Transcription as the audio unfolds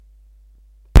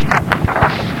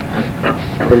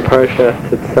from Parsha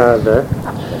Tetzaveh.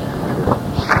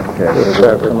 Okay, Let's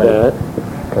start with that.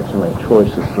 Got so many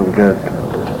choices, so we got.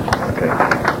 Okay.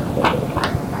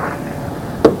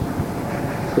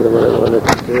 So what I wanted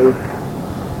to do.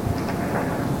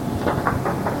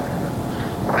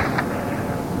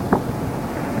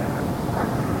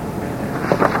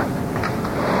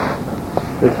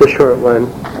 It's a short one.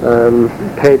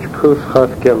 Page Kuf Chaf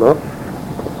Gimel.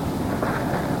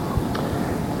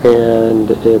 And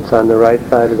it's on the right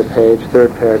side of the page,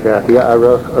 third paragraph.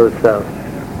 Ya'aroch Oso.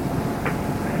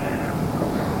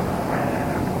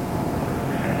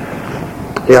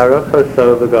 Ya'aroch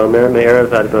Oso v'gomer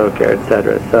me'erev ad boker,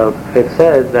 etc. So it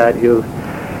says that you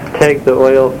take the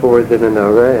oil for the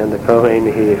menorah, and the Kohen,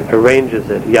 he arranges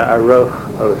it.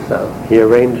 Ya'aroch Oso. He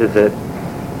arranges it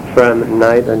from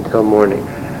night until morning.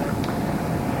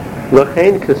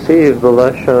 Lochein kasiv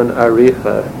b'lashon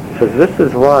aricha. Because this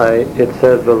is why it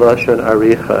says b'lashon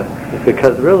aricha.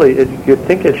 Because really, you'd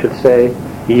think it should say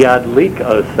yadlik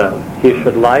oso. He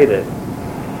should light it,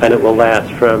 and it will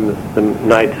last from the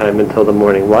nighttime until the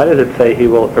morning. Why does it say he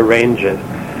will arrange it?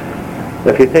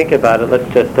 If you think about it,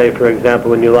 let's just say, for example,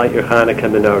 when you light your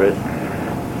Hanukkah menorahs,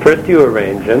 first you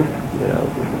arrange them,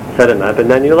 set them up, and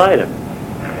then you light them.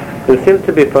 It seems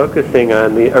to be focusing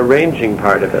on the arranging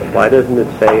part of it. Why doesn't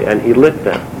it say, and he lit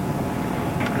them?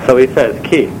 So he says,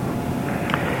 Ki.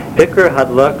 Ikar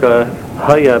hadlaka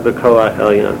haya b'koach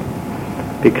elyon.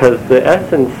 Because the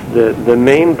essence, the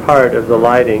main part of the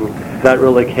lighting, that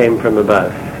really came from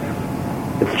above.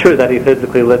 It's true that he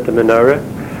physically lit the menorah,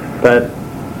 but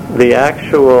the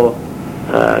actual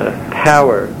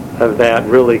power of that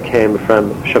really came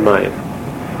from Shemayim.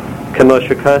 Kamo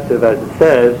shekasiv, as it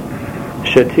says,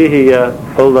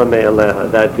 Shetihiya ola me'aleha,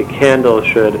 that the candle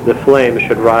the flame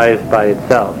should rise by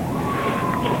itself.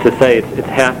 Just to say it's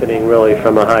happening really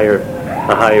from a higher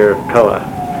koach.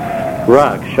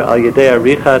 Rak sha'al yedei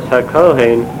arichas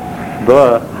hakohen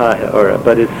ba ha'ora.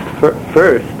 But it's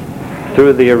first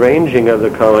through the arranging of the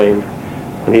Kohen,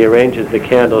 when he arranges the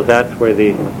candles, that's where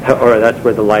the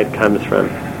light comes from.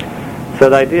 So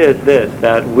the idea is this,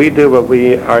 that we do what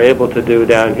we are able to do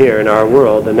down here in our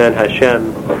world, and then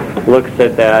Hashem looks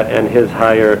at that and his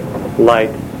higher light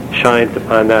shines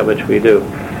upon that which we do.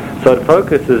 So it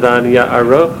focuses on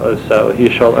Ya'aroch Oso. He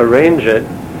shall arrange it,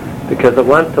 because it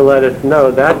wants to let us know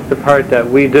that's the part that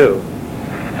we do.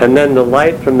 And then the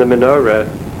light from the menorah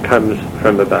comes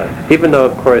from above. Even though,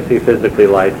 of course, he physically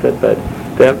lights it, but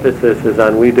the emphasis is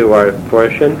on we do our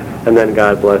portion, and then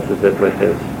God blesses it with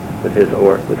his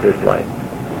light.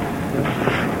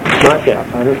 Not yet.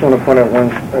 I just want to point out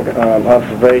one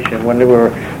observation. When they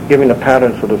were giving the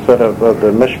patterns for the setup of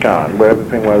the Mishkan, where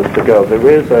everything was to go, there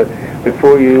is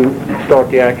before you start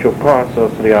the actual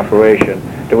process of the operation,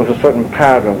 there was a certain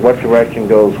pattern, what direction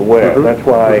goes where. Mm-hmm. That's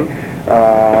why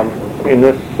in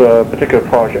this particular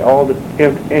project, all the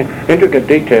intricate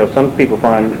details, some people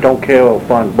don't care or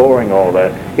find boring, all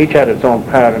that. Each had its own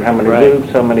pattern, how many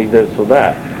loops, how many this or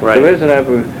that. Right. There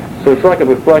isn't so it's like a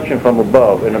reflection from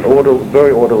above in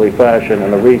very orderly fashion,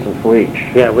 and a reason for each.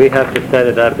 Yeah, we have to set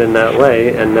it up in that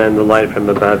way, and then the light from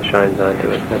above shines onto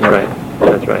it. That's right.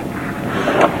 That's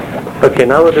right. Okay,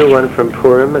 now we'll do one from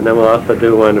Purim, and then we'll also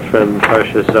do one from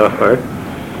Parshas Zohar.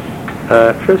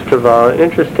 First of all,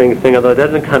 interesting thing, although it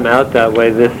doesn't come out that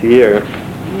way this year,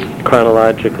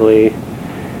 chronologically,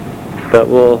 but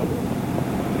we'll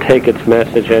take its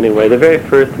message anyway. The very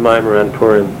first mimer on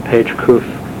Purim, page Kuf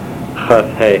Chaf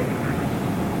Hey.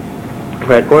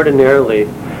 Right, ordinarily,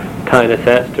 Tainus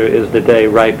Esther is the day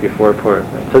right before Purim.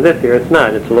 So this year it's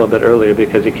not. It's a little bit earlier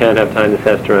because you can't have Tainus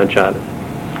Esther on Shabbos.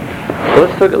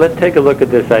 So let's take a look at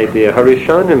this idea.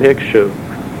 Harishonim Hikshu.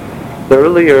 The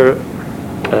earlier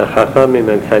Chachamim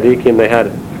and Tzadikim, they had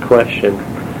a question.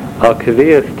 Al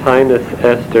Kaviyas Tainus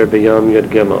Esther B'Yom Yud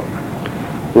Gimel.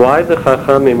 Why the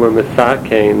Chachamim were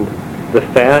Misakein the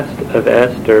fast of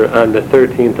Esther on the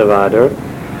 13th of Adar?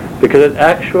 Because it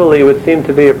actually would seem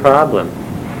to be a problem.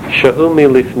 Shahumi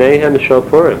lifneihem shel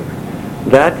Purim.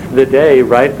 That's the day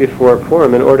right before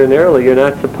Purim, and ordinarily you're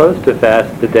not supposed to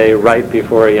fast the day right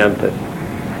before Yom Tov.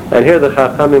 And here the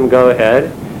Chachamim go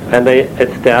ahead and they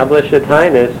establish a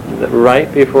tainus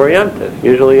right before Yom Tov.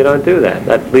 Usually you don't do that.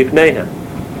 That's lifneihem.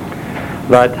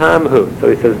 V'atam hu. So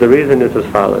he says the reason is as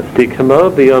follows: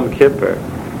 Dikamo b'Yom Kippur,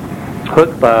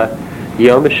 hukba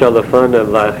Yom Shalafonav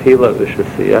la'achila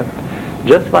u'shasiyah.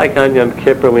 Just like on Yom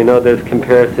Kippur, we know there's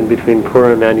comparison between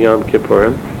Purim and Yom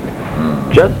Kippurim.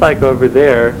 Just like over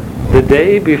there, the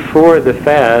day before the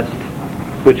fast,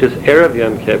 which is Erev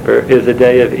Yom Kippur, is a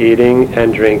day of eating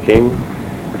and drinking,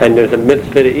 and there's a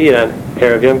mitzvah to eat on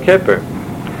Erev Yom Kippur.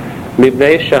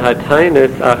 Mibnei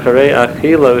shahatainis acharei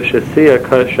achilo shesiya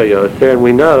kosha yoser, and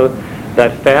we know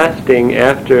that fasting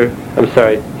after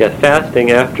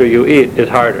you eat is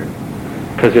harder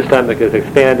because your stomach is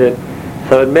expanded,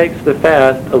 so it makes the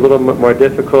fast a little more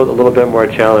difficult, a little bit more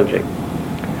challenging.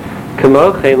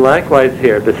 Kamochein, likewise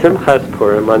here, b'simchas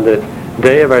Purim, on the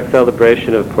day of our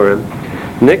celebration of Purim,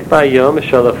 nikba yom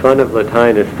shalafon of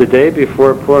Latainis, the day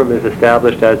before Purim is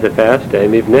established as a fast day,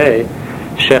 mibnei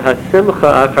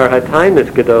shehasimcha achar hatainis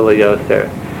gedola yoser.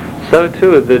 So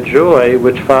too, the joy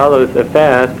which follows a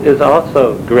fast is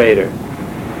also greater.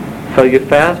 So you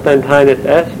fast on Tainus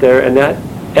Esther, and that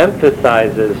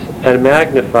emphasizes and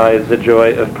magnifies the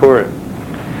joy of Purim.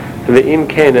 V'im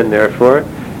kenan, therefore,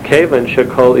 kevan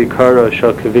shekol ikaro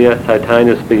shel kaviyas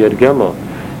hatainus b'yud gimel,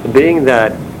 being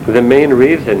that the main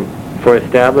reason for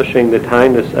establishing the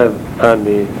Tainus on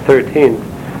the 13th,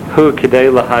 hu kidei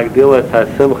lahagdilas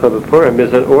hasimcha b'Purim,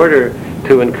 is in order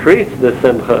to increase the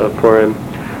simcha of Purim.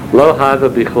 Lo hava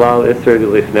bichlal isra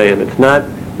d'lifneihem. It's not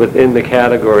within the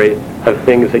category of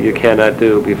things that you cannot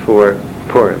do before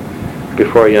Purim,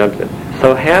 before Yom Tov.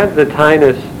 So had the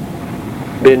Tainus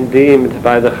been deemed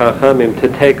by the Chachamim to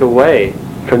take away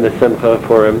from the Simcha of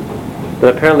Purim,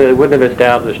 then apparently they wouldn't have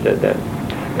established it then.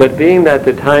 But being that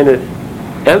the Tainus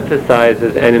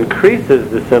emphasizes and increases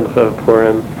the Simcha of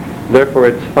Purim, therefore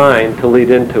it's fine to lead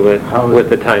into it with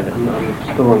the Tainus.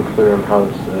 I'm still unclear on how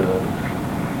it's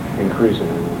increasing.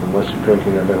 Unless you're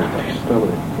drinking that every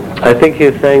still. I think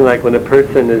he's saying like when a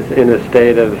person is in a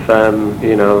state of,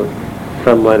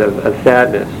 somewhat of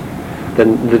sadness,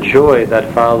 then the joy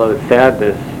that follows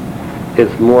sadness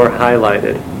is more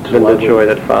highlighted than the joy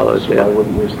that follows. So why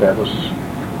wouldn't we establish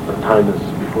a Tainus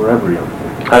before every Yom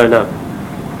Tov? I don't know.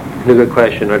 It's a good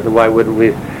question. Or why wouldn't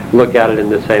we look at it in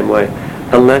the same way?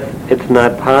 Unless it's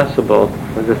not possible,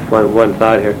 just one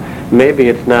thought here, maybe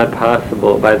it's not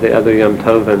possible by the other Yom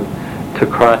Tovim to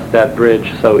cross that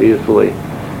bridge so easily,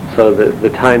 so that the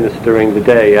Tainus during the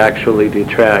day actually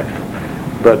detracts.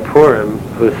 But Purim,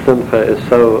 whose Simcha is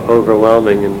so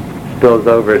overwhelming and spills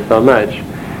over so much,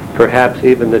 perhaps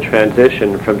even the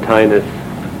transition from Tainus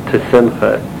to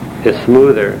Simcha is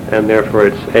smoother, and therefore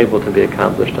it's able to be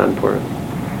accomplished on Purim.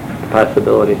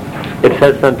 Possibility. It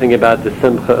says something about the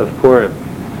Simcha of Purim,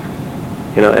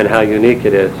 and how unique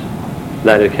it is,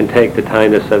 that it can take the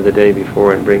Tainus of the day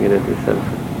before and bring it into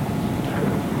Simcha.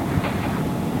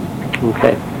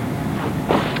 Okay.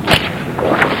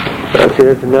 Let's see,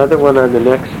 there's another one on the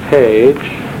next page.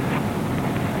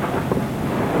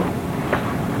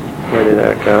 Where did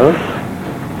that go?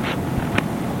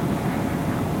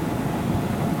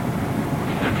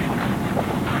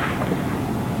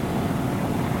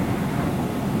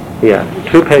 Yeah,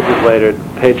 2 pages later,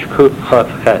 page Kuf Chaf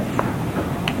Ches.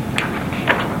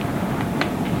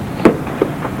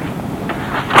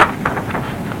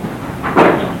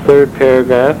 Third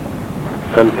paragraph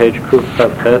on page Kuf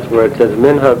Chaf Ches, where it says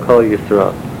Minhag Kol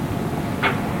Yisrael.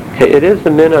 Okay, it is the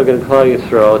Minhag in Kol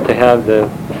Yisrael to have the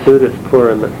Sudas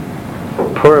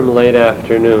Purim late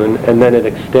afternoon, and then it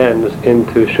extends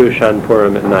into Shushan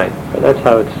Purim at night. But that's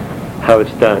how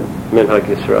it's done. Minhag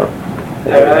Yisrael.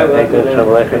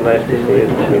 Nice to see you.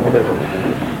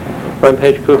 On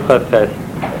page Kuf Chaf Ches.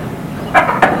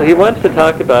 So he wants to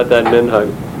talk about that Minhag.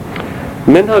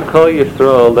 Minhag Kol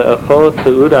Yisrael le'achol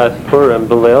seudas Purim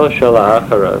b'leil shel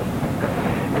ha'acharav.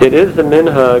 It is the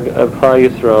minhag of Klal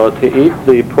Yisrael to eat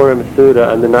the Purim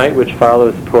Suda on the night which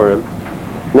follows Purim.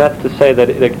 And that's to say that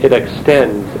it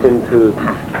extends into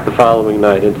the following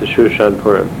night, into Shushan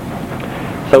Purim.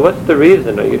 So what's the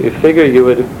reason? You figure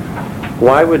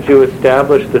why would you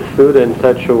establish the Suda in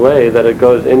such a way that it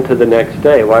goes into the next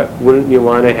day? Why wouldn't you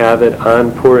want to have it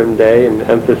on Purim Day and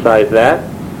emphasize that?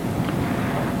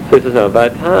 So he says, no,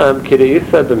 Batam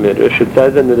Kidayisa b'Midrash, it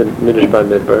says in the Midrash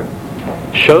Bamidbar,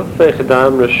 Shofech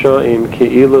dam rashoim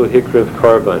ki'ilu hikriv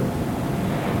korban.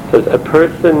 It says, a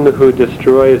person who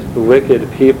destroys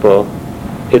wicked people,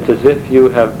 it's as if you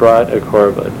have brought a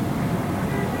korban.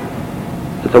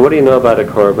 So what do you know about a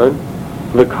korban?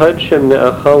 V'kodshim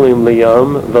ne'acholim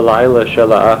liyom v'layla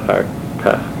shela'achar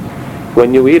kach.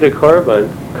 When you eat a korban,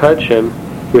 kodshim,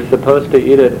 you're supposed to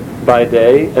eat it by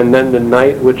day and then the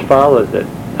night which follows it.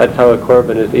 That's how a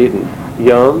korban is eaten.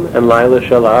 Yom and Laila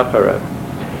Shel Acharav.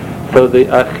 So the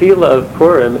achila of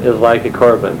Purim is like a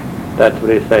korban. That's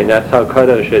what he's saying. That's how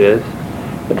kadosh it is.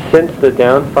 But since the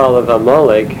downfall of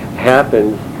Amalek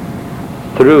happens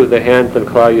through the hands of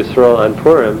Klal Yisrael on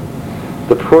Purim,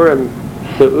 the Purim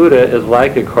Seuda is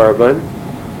like a korban,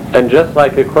 and just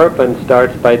like a korban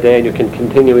starts by day and you can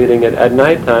continue eating it at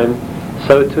nighttime,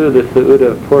 so too the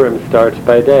Seuda of Purim starts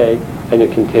by day and you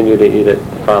continue to eat it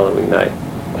the following night.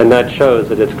 And that shows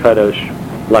that it's kadosh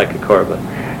like a korban.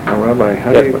 Now, Rabbi,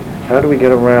 Yes, how do we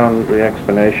get around the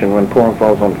explanation when Purim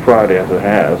falls on Friday, as it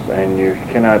has, and you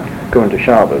cannot go into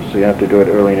Shabbos, so you have to do it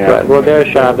early in the Right. afternoon? Well, there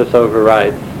Shabbos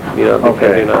overrides, because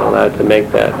Okay. you're not allowed to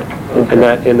make that.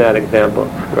 Okay. In that example,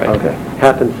 right? Okay.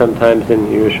 Happens sometimes in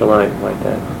Yerushalayim like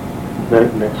that.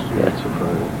 Right? Next year, it's a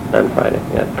Friday. On Friday.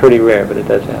 Yeah, pretty rare, but it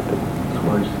does happen.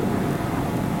 Twice in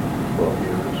 12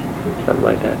 years. Something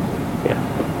like that. Yeah.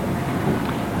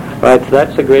 Right, so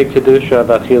that's the great kedusha of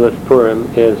Achilas Purim,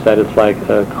 is that it's like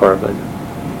a korban.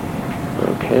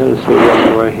 Okay, let's see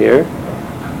one more here.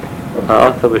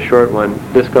 Also a short one.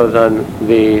 This goes on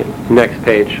the next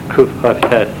page, Kuf Chaf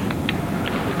Tes.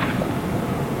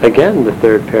 Again, the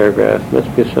third paragraph.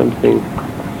 Must be something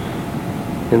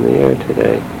in the air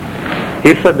today.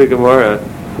 He said the Gemara,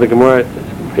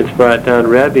 it's brought down,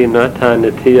 Rabbi Natan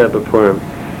Netiya B'Purim.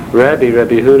 Rabbi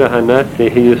Huda Hanasi,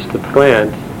 he used to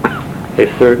plant a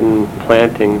certain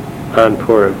planting on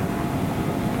Purim.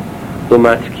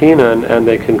 Umaskinan, and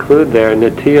they conclude there,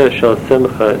 Netiya Shel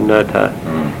Simcha Nata.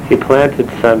 He planted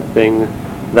something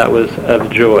that was of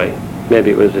joy.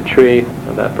 Maybe it was a tree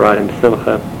that brought him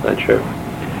Simcha, not sure.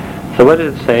 So what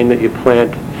is it saying that you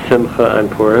plant Simcha on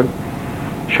Purim?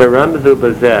 Sharamzu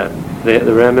Bazeh. The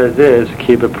remez is,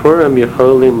 Ki b'Purim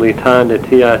yicholim lita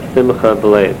Netiya Simcha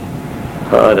b'leiv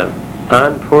ha'adam.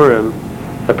 On Purim,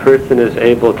 a person is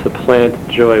able to plant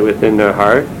joy within their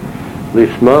heart,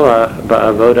 lismoach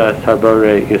ba'avodas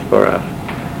haborei yisborach,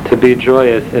 to be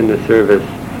joyous in the service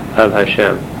of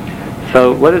Hashem.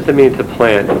 So what does it mean to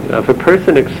plant? If a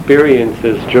person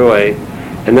experiences joy,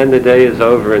 and then the day is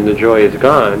over and the joy is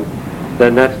gone,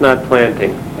 then that's not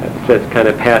planting. That's just kind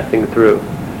of passing through.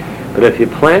 But if you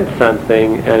plant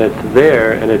something and it's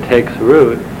there and it takes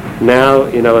root, now,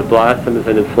 it blossoms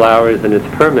and it flowers and it's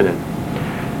permanent.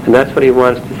 And that's what he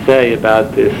wants to say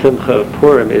about the Simcha of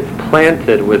Purim. It's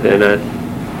planted within us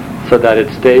so that it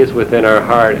stays within our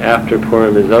heart after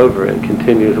Purim is over and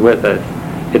continues with us.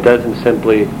 It doesn't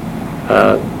simply,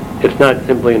 it's not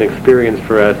simply an experience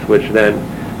for us which then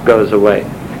goes away.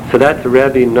 So that's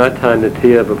Rabbi Natan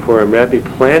Netiya B'Purim. Rabbi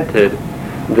planted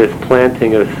this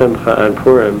planting of Simcha on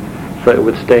Purim so it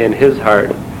would stay in his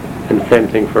heart. And same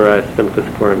thing for us, Simchas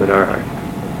Purim in our heart.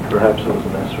 Perhaps it was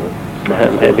an Esrog.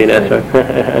 Maybe an Esrog.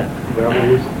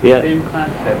 Yes. Same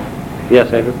concept.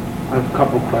 Yes, Andrew? I have a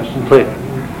couple of questions. Please.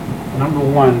 Number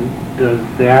one, does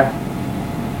that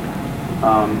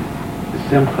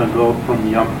Simcha go from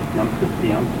Yom Tov to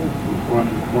Yom Tov, from Purim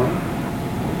to Purim?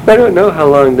 I don't know how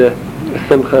long the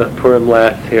Simcha of Purim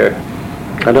lasts here.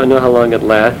 I don't know how long it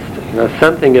lasts.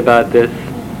 Something about this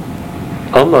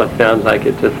almost sounds like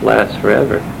it just lasts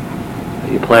forever.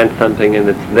 You plant something and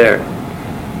it's there.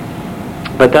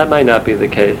 But that might not be the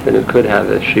case, and it could have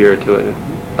a shear to it.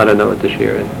 I don't know what the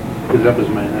shear is. Because that was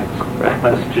my next Right.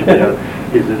 question.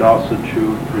 Is it also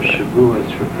true for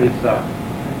Shavuos, for Pesach?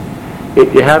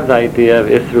 You have the idea of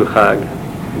Isru Chag,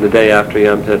 the day after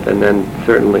Yom Tov, and then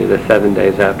certainly the 7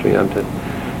 days after Yom Tov.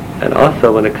 And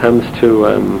also when it comes to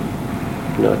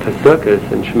to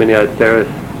Sukkot and Shemini Atzeres,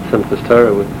 Simchas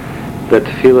Torah, the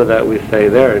tefillah that we say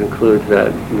there includes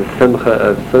that the Simcha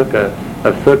of Sukkot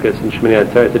and Shemini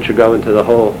Atzeres, that should go into the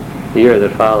whole year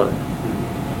that follows.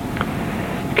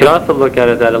 You can also look at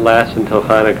it that it lasts until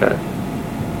Hanukkah.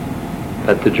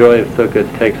 That the joy of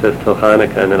Sukkot takes us till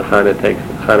Hanukkah, and then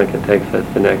Hanukkah takes us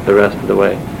the rest of the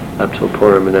way up till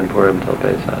Purim, and then Purim till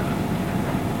Pesach.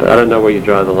 But I don't know where you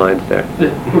draw the lines there.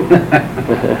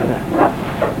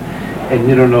 And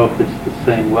you don't know if it's the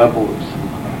same level of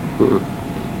Simcha.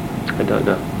 I don't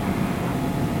know.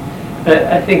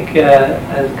 I think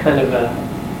as kind of a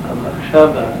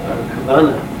machshava or a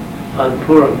kavana on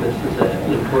Purim, this is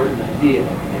an important idea,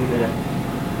 and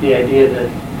the idea that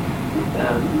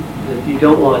you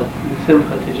don't want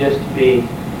Simcha to just be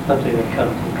something that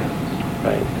comes and goes,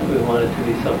 right? That we want it to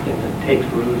be something that takes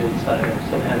root inside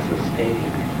us and has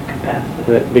sustaining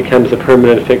capacity. It becomes a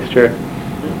permanent fixture.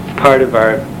 It's part of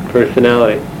our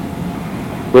personality.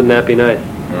 Wouldn't that be nice?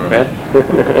 Right?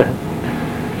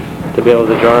 To be able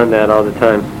to draw on that all the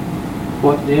time.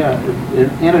 Well, yeah,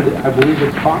 and I believe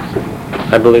it's possible.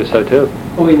 I believe so too.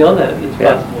 Well, we know that it's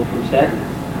Yeah. possible from sadness.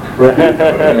 Really,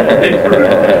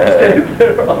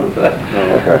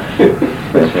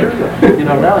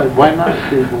 why not?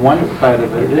 One side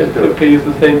of it is If they use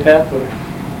the same pathway.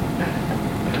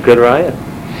 It's a good riot.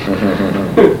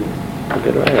 A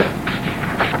good riot.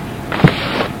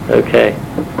 Okay.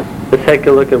 Let's take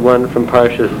a look at one from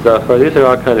Parshas Zachor. These are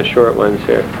all kind of short ones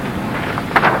here.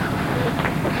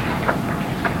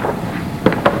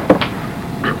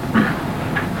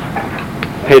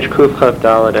 Page Kuf Chaf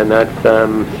Dalet, and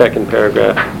that's second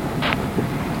paragraph.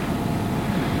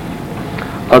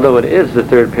 Although it is the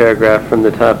third paragraph from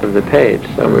the top of the page,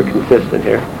 so we're consistent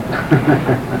here.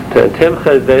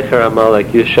 Timcha zecher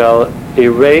Amalek, you shall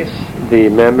erase the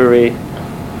memory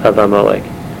of Amalek.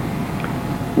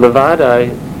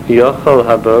 Levadai yochol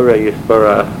habore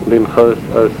yisborach limchos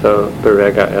oso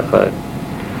berega echad.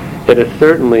 It is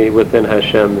certainly within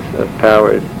Hashem's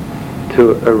powers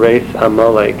to erase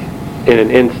Amalek in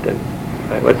an instant.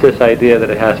 Right? What's this idea that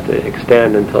it has to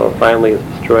extend until finally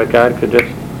it's destroyed? God could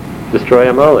just destroy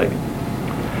Amalek.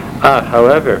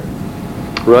 However,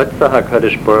 Rotza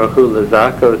HaKadosh Baruch Hu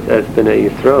lezakos es b'nei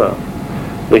Yisrael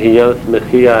v'hiyos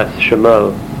mechias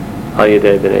shemo al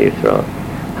yedei b'nei Yisrael.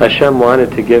 Hashem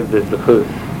wanted to give the zechus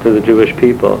to the Jewish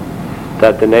people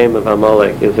that the name of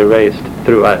Amalek is erased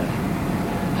through us.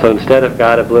 So instead of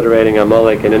God obliterating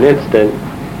Amalek in an instant,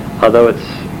 although it's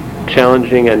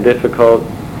challenging and difficult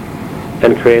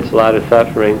and creates a lot of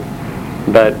suffering,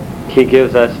 but He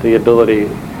gives us the ability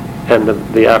and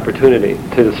the opportunity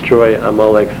to destroy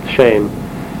Amalek's shame,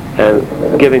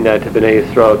 and giving that to Bnei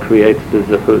Yisrael creates the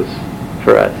zechus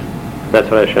for us. That's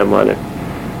what Hashem wanted.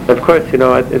 Of course,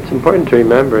 it's important to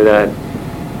remember that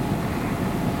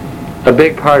a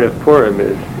big part of Purim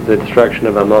is the destruction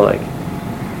of Amalek,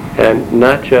 and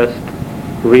not just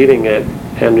reading it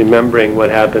and remembering what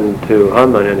happened to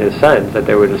Haman and his sons, that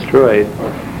they were destroyed,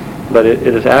 but it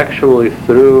is actually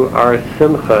through our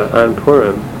simcha on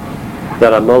Purim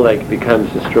that Amalek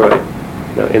becomes destroyed,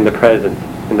 in the present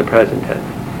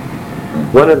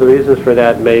tense. One of the reasons for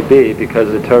that may be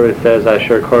because the Torah says,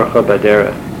 Asher korcha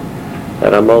badera,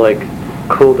 that Amalek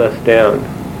cooled us down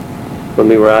when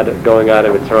we were going out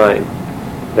of Mitzrayim.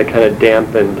 That kind of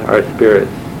dampened our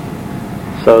spirits.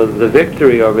 So the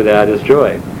victory over that is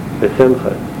joy, the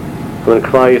simcha. When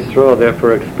Klal Yisrael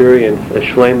therefore experience a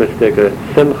shleimustik,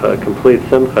 a simcha, complete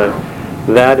simcha,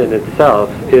 that in itself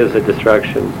is a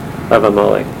destruction of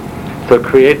Amalek. So it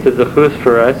creates a zechus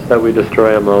for us that we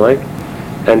destroy Amalek.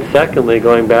 And secondly,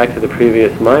 going back to the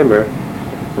previous mimer,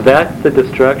 that's the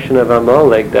destruction of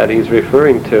Amalek that he's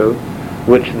referring to,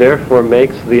 which therefore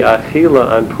makes the achila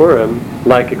on Purim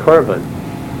like a korban.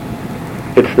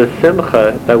 It's the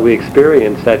simcha that we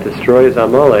experience that destroys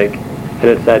Amalek, and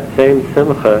it's that same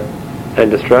simcha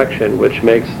and destruction which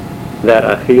makes that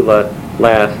achila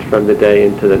last from the day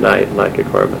into the night like a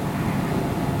korban.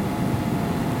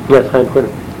 Yes, Chaim Quinn.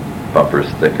 Bumper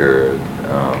sticker,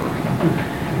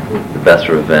 the best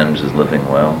revenge is living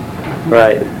well.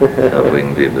 Right. So if we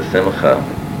can be the simcha,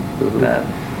 that's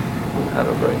how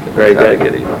to break it. Very That's good. how to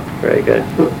get even. Very good.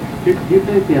 So, do you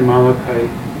think the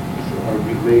Amalekites are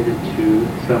related to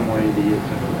some way the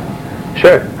Yisrael?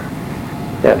 Sure.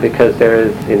 Yeah, because there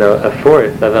is, a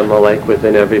force of Amalek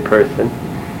within every person.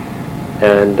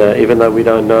 And even though we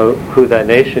don't know who that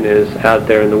nation is out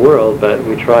there in the world, but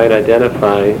we try and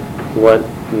identify what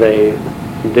they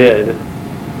did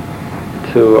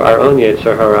to our own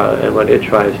Yetzer Hara and what it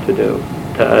tries to do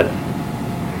to us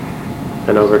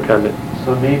and overcome it.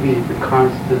 So maybe the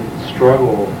constant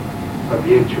struggle of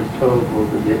Yetzer Tov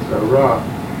over Yetzer Hara,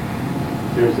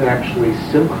 there's actually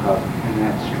simcha in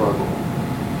that struggle.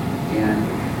 And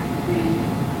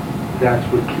that's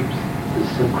what keeps the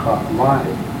simcha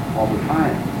alive all the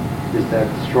time, is that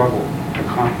struggle, the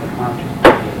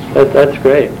consciousness. That's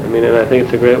great. And I think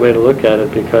it's a great way to look at it,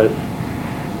 because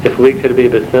if we could be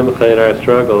the simcha in our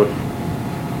struggles,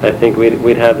 I think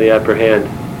we'd have the upper hand.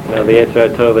 The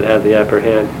Yetzer Tov would have the upper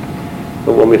hand.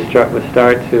 But when we start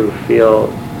to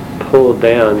feel pulled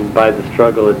down by the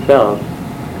struggle itself,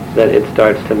 that it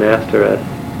starts to master us.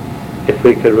 If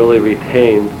we could really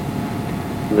retain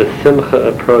the simcha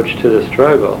approach to the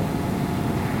struggle,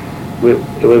 it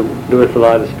would do us a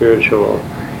lot of spiritual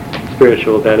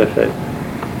benefit.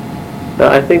 Now,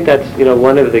 I think that's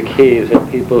one of the keys in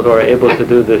people who are able to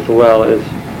do this well is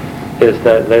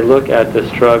that they look at the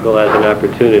struggle as an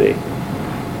opportunity.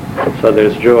 So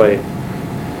there's joy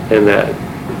in that,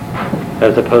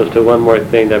 as opposed to one more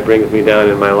thing that brings me down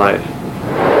in my life.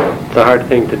 It's a hard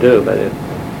thing to do, but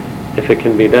if it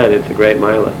can be done, it's a great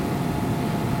milah.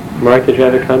 Mark, did you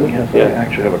have a comment? Yes, I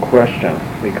actually have a question,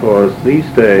 because these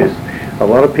days, a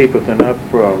lot of people, if they're not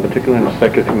from, particularly in the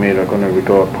secular community, are going to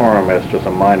regard Purim as just a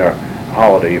minor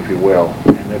holiday, if you will.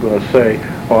 And they're going to say,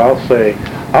 I'll say,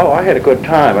 I had a good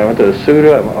time. I went to the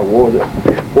Suda, I wore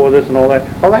this and all that.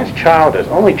 Oh, that's childish.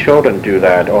 Only children do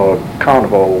that, or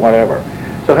carnival, or whatever.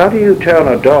 So how do you tell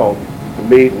an adult,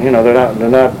 they're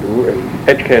not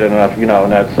educated enough, in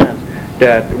that sense,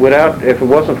 that if it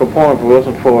wasn't for Purim, if it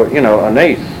wasn't for, a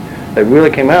nace that really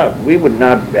came out, we would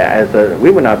not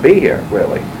be here,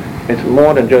 really. It's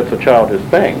more than just a childish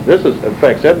thing. This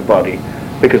affects everybody,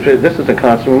 because this is a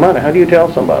constant reminder. How do you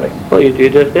tell somebody? Well, you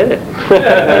just did it.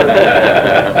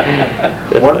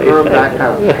 Just One what you Purim said. back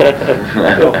home.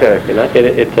 Okay. You know,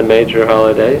 it's a major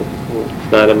holiday.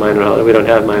 It's not a minor holiday. We don't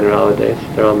have minor holidays.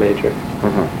 They're all major.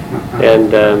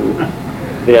 And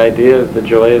the idea of the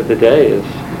joy of the day is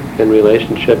in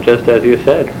relationship, just as you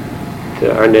said,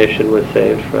 to our nation was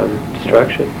saved from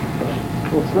destruction.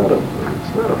 Well, it's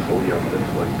not a full yom.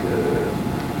 It's like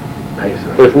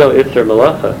Pesach. There's no Isser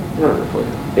Malacha, Not a full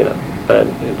yom. you know, but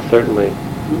it's certainly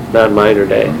not minor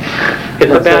day.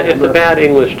 It's a bad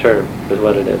English term, is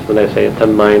what it is. When they say it's a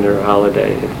minor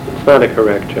holiday, it's not a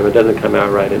correct term. It doesn't come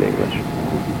out right in English.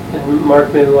 And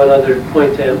Mark, maybe one other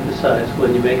point to emphasize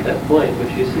when you make that point,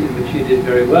 which you did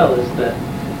very well, is that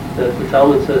the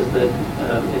Talmud says that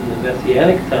in the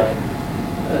Messianic time,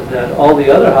 that all the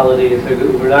other holidays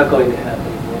we're not going to have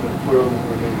anymore. Purim,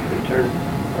 we're going to return.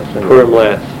 Purim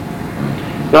lasts.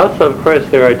 And also, of course,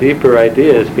 there are deeper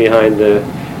ideas behind the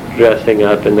dressing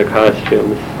up and the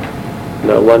costumes. You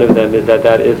know, one of them is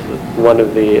that is one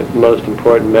of the most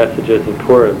important messages of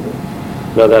Purim.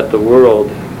 You know, that the world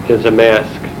is a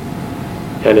mask,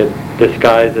 and it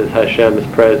disguises Hashem's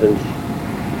presence.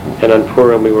 And on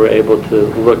Purim we were able to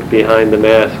look behind the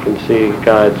mask and see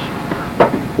God's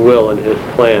will and His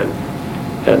plan.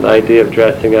 And the idea of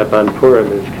dressing up on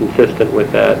Purim is consistent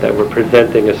with that we're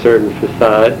presenting a certain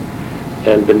facade,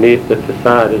 and beneath the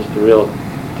facade is the real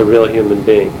human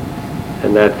being.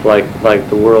 And that's like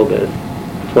the world is.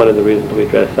 It's one of the reasons we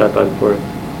dress up on Purim.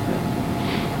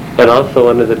 And also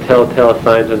one of the telltale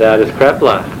signs of that is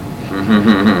kreplach.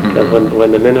 Because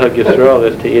when the Minhag Yisrael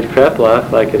is to eat kreplach,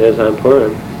 like it is on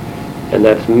Purim, and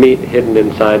that's meat hidden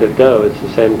inside of dough, it's the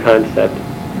same concept,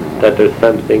 that there's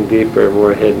something deeper,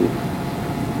 more hidden.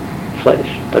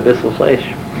 Flesh, abyssal flesh.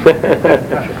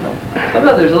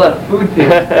 Somehow there's a lot of food things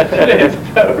today.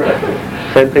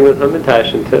 Same thing with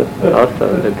hamantashen too.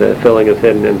 Also, that the filling is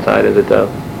hidden inside of the dough.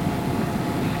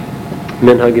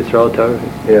 Minhag Yisrael Torah.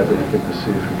 Yeah, but you get to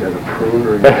see if you got a prune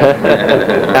or you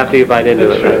After you bite into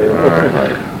it.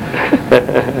 Right?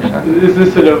 Is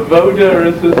this an avoda or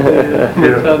is this a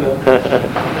matana?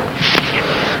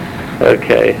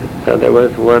 Okay, now there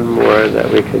was one more that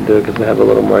we could do because we have a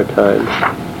little more time.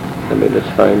 Let me just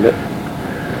find it.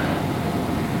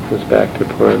 It was back to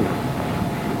Purim.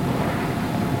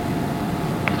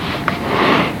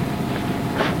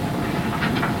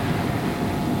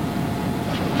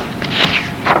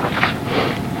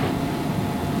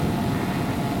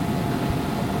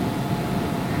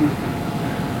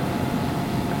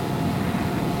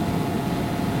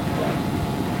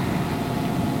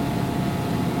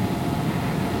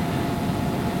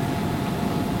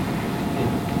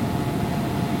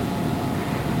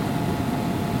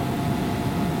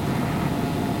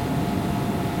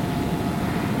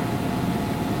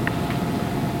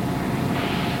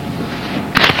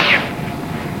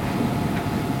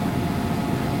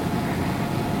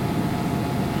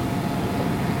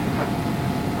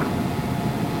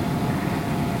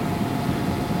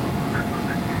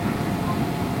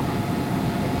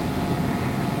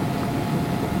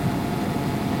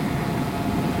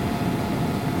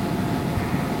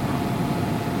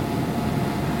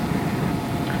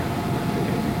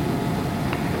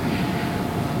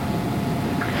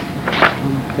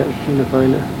 To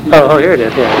find it. Oh, here it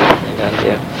is. Yeah, I got it,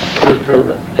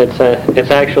 yeah.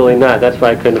 It's actually not. That's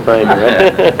why I couldn't find it.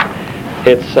 Right?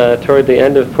 It's toward the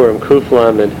end of Purim, Kuf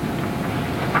Lamed.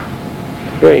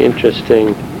 Very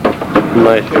interesting.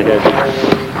 Meister here.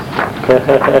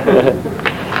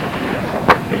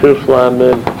 Kuf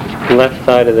Lamed, left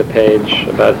side of the page,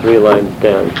 about 3 lines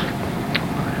down.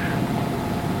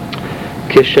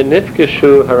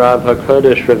 Kishenifkeshu harav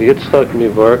hakodesh Rav Yitzchak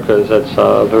Mivorka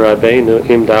Zatzal v'Rabbeinu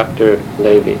im Dr.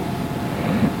 Levi.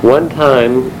 One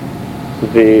time,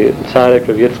 the tzaddik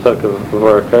Rav Yitzchak of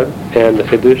Mivorka and the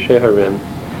Chidushei Harim,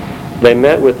 they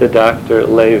met with the Dr.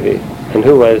 Levi. And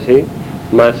who was he?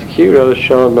 Maskiro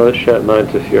Shal Moshe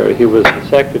Montefiore. He was the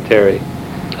secretary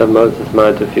of Moses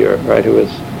Montefiore, right? Who was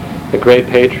a great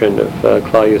patron of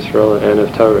Klal Yisrael and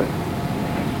of Torah.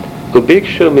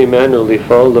 Ubikshu mimenu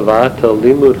lifol levato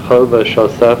limud chova shel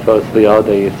sefos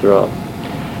liyadei Yisrael.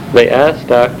 They asked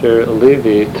Dr.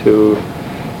 Levi to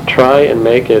try and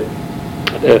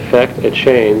effect a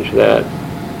change that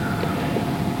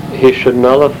he should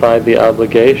nullify the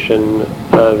obligation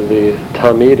of the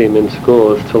Talmidim in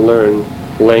schools to learn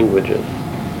languages.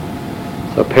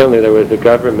 So apparently there was a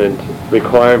government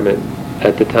requirement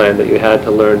at the time that you had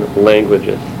to learn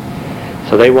languages.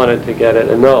 So they wanted to get it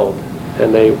annulled.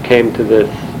 And they came to this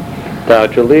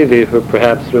Dr. Levi, who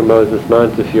perhaps through Moses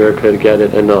Montefiore could get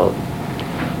it annulled.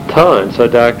 So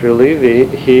Dr. Levi,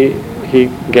 he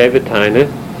gave a taina,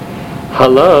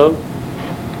 Hala,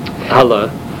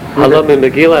 Hello,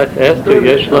 Megillas Esther,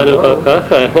 Yesh Lanu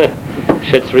Hochacha,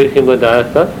 Shetzrichim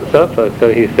L'Da'as Sofa. So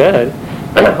he said,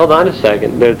 hold on a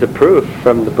second, there's a proof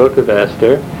from the book of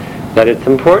Esther that it's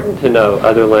important to know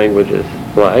other languages.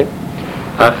 Why?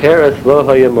 Acheres lo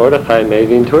haya Mordechai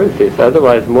mevin Tursis.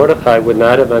 Otherwise, Mordechai would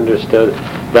not have understood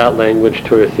that language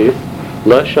Tursis.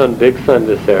 Lashon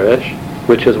Bigsan Viseresh,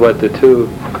 which is what the two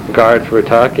guards were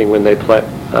talking when they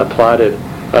plotted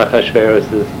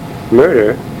Achashverosh's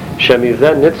murder.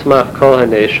 Shemizeh nitzmach kol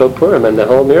haneshel Purim, and the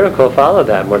whole miracle followed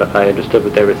that. Mordechai understood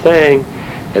what they were saying,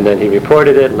 and then he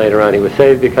reported it, and later on he was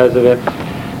saved because of it.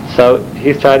 So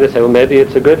he's trying to say, well, maybe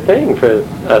it's a good thing for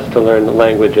us to learn the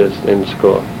languages in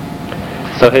school.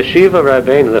 So Heshiva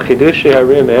Rabbeinu, the Chidushei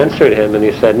Harim, answered him, and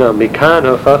he said, no, mikan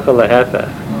hochacha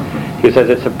lehefech. He says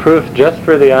it's a proof just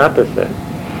for the opposite.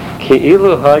 Ki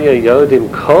ilu haya yodim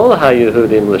kol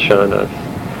haYehudim l'shonos,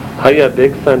 haya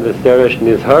bigsan v'seresh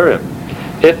nizharim.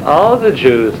 If all the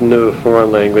Jews knew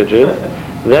foreign languages,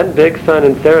 then Bigsan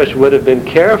and Seresh would have been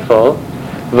careful,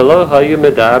 v'lo hayu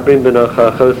medabrim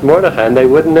b'nochachos Mordechai, and they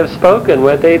wouldn't have spoken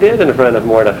what they did in front of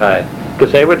Mordechai,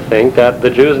 because they would think that the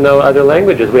Jews know other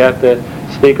languages. We have to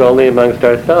speak only amongst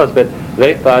ourselves, but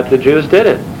they thought the Jews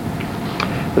didn't.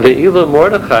 Ve'ilu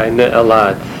Mordechai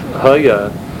ne'elatz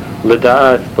haya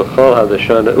l'da'as b'chol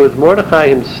halashon. It was Mordechai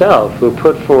himself who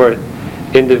put forth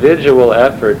individual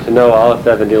effort to know all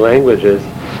 70 languages,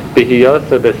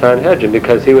 bihiyosa b'Sanhedrin,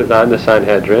 because he was on the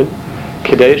Sanhedrin,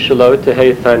 kidei shelo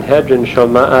tehei Sanhedrin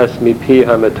shoma'as mipi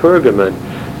hamaturgaman,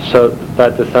 so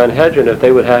that the Sanhedrin, if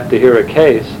they would have to hear a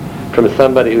case from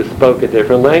somebody who spoke a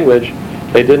different language,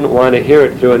 they didn't want to hear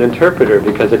it through an interpreter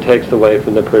because it takes away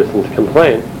from the person's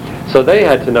complaint. So they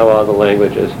had to know all the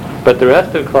languages. But the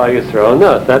rest of Klal Yisrael,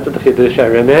 no. So that's what the Chidushei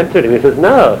Harim answered him. He says,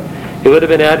 no. It would have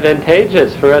been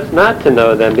advantageous for us not to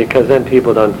know them, because then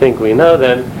people don't think we know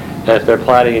them. As they're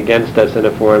plotting against us in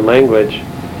a foreign language,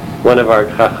 one of our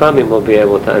Chachamim will be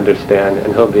able to understand,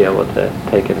 and he'll be able to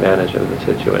take advantage of the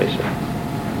situation.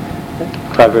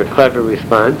 Clever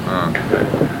response.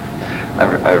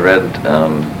 I read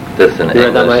this in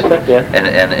English. Yeah.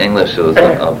 In English, it was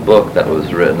a book that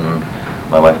was written.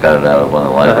 My wife got it out of one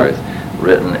of the libraries.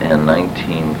 Written in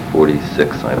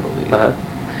 1946, I believe.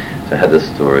 So I had this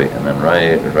story, and then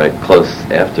right close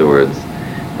afterwards,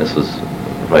 this was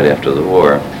right after the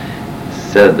war,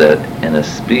 said that in a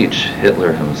speech,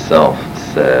 Hitler himself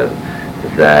said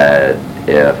that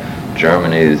if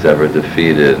Germany is ever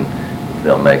defeated,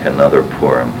 they'll make another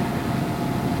Purim.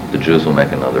 The Jews will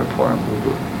make another Purim.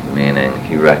 Meaning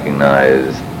he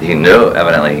recognized,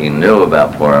 evidently he knew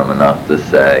about Purim enough to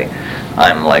say,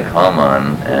 I'm like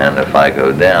Haman, and if I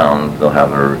go down, they'll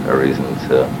have a reason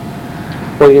to.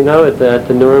 Well, you know, at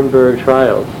the Nuremberg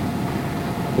trials,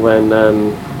 when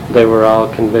they were all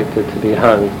convicted to be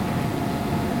hung,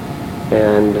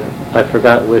 and I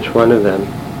forgot which one of them,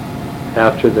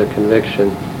 after the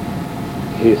conviction,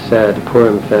 he said,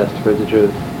 Purim fest for the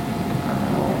Jews.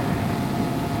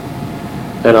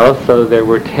 And also there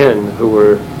were 10 who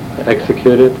were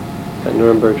executed at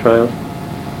Nuremberg trials.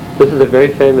 This is a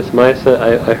very famous Maisa.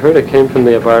 I heard it came from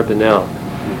the Abarbanel,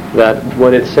 that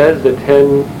when it says the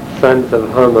 10 sons of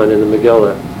Haman in the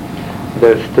Megillah,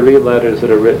 there's 3 letters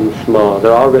that are written small.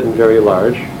 They're all written very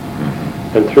large,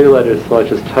 and 3 letters small,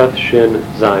 which is Tuf, Shin,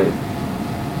 Zayin.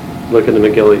 Look in the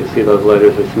Megillah, you see those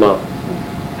letters are small.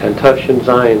 And Tuf, Shin,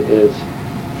 Zayin is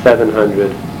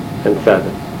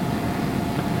 707.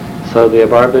 So the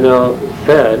Abarbanel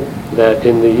said that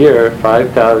in the year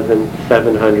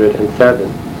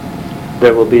 5707,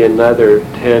 there will be another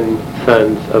 10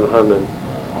 sons of Haman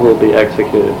who will be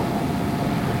executed.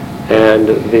 And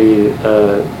the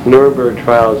Nuremberg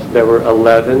trials, there were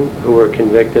 11 who were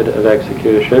convicted of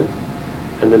execution,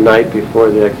 and the night before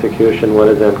the execution, one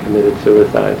of them committed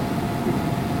suicide.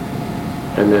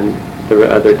 And then the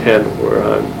other 10 were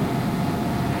on.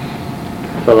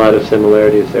 There's a lot of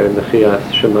similarities there in the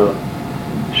Chiyas Shema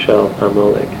Shel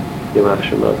Amalek, Yimach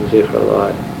Shema Zichra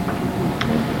Lo'ad.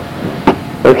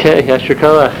 Okay, Yasher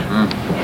Koach.